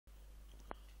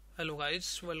Hello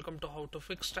guys, welcome to How to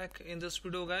Fix Tech. In this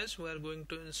video guys, we are going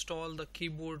to install the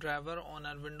keyboard driver on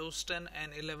our Windows 10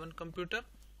 and 11 computer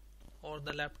or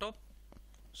the laptop.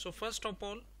 So first of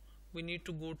all, we need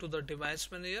to go to the device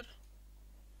manager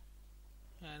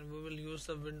and we will use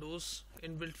the Windows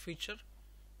inbuilt feature.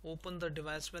 Open the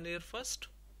device manager first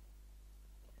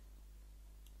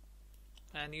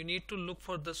and you need to look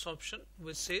for this option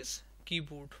which says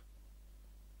keyboard.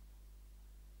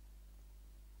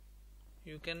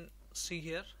 You can see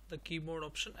here the keyboard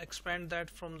option. Expand that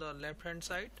from the left hand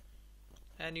side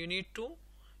and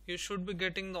you should be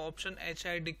getting the option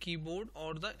HID keyboard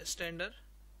or the standard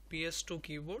PS2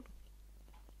 keyboard.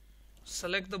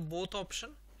 Select the both option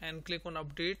and click on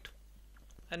update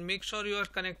and make sure you are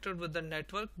connected with the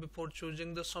network before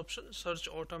choosing this option. Search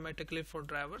automatically for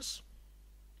drivers.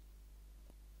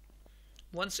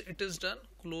 Once it is done,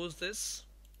 close this,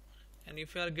 and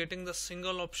if you are getting the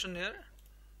single option here,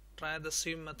 try the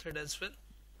same method as well.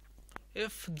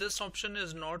 If this option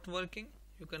is not working,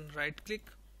 you can right click,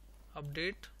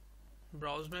 update,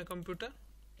 browse my computer.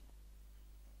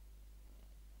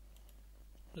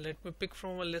 Let me pick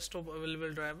from a list of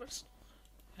available drivers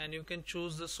and you can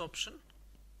choose this option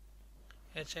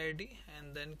HID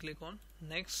and then click on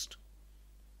next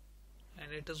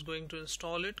and it is going to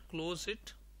install it. Close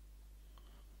it.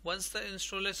 Once the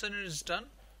installation is done,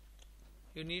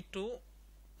 you need to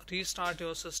restart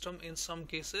your system in some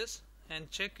cases and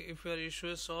check if your issue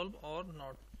is solved or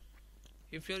not.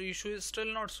 If your issue is still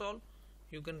not solved,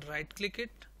 you can right click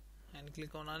it and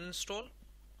click on uninstall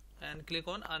and click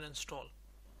on uninstall.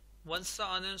 Once the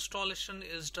uninstallation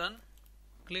is done,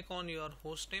 click on your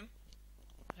hostname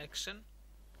action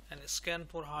and scan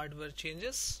for hardware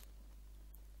changes.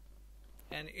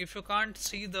 And if you can't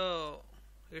see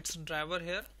its driver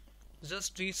here,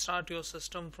 just restart your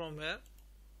system from here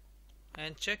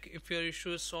and check if your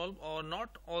issue is solved or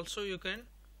not. Also you can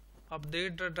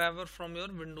update the driver from your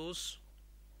Windows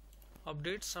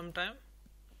update sometime.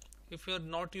 If you are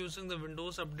not using the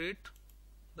Windows update,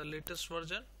 the latest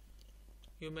version,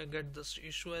 you may get this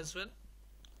issue as well.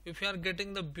 If you are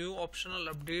getting the view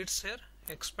optional updates here,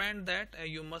 expand that and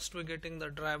you must be getting the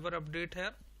driver update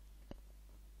here,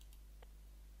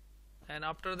 and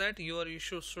after that your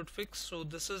issue should fix. So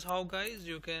this is how guys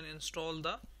you can install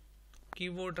the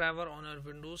keyboard driver on your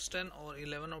Windows 10 or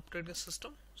 11 operating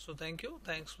system. So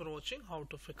thanks for watching How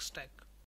to Fix Tech.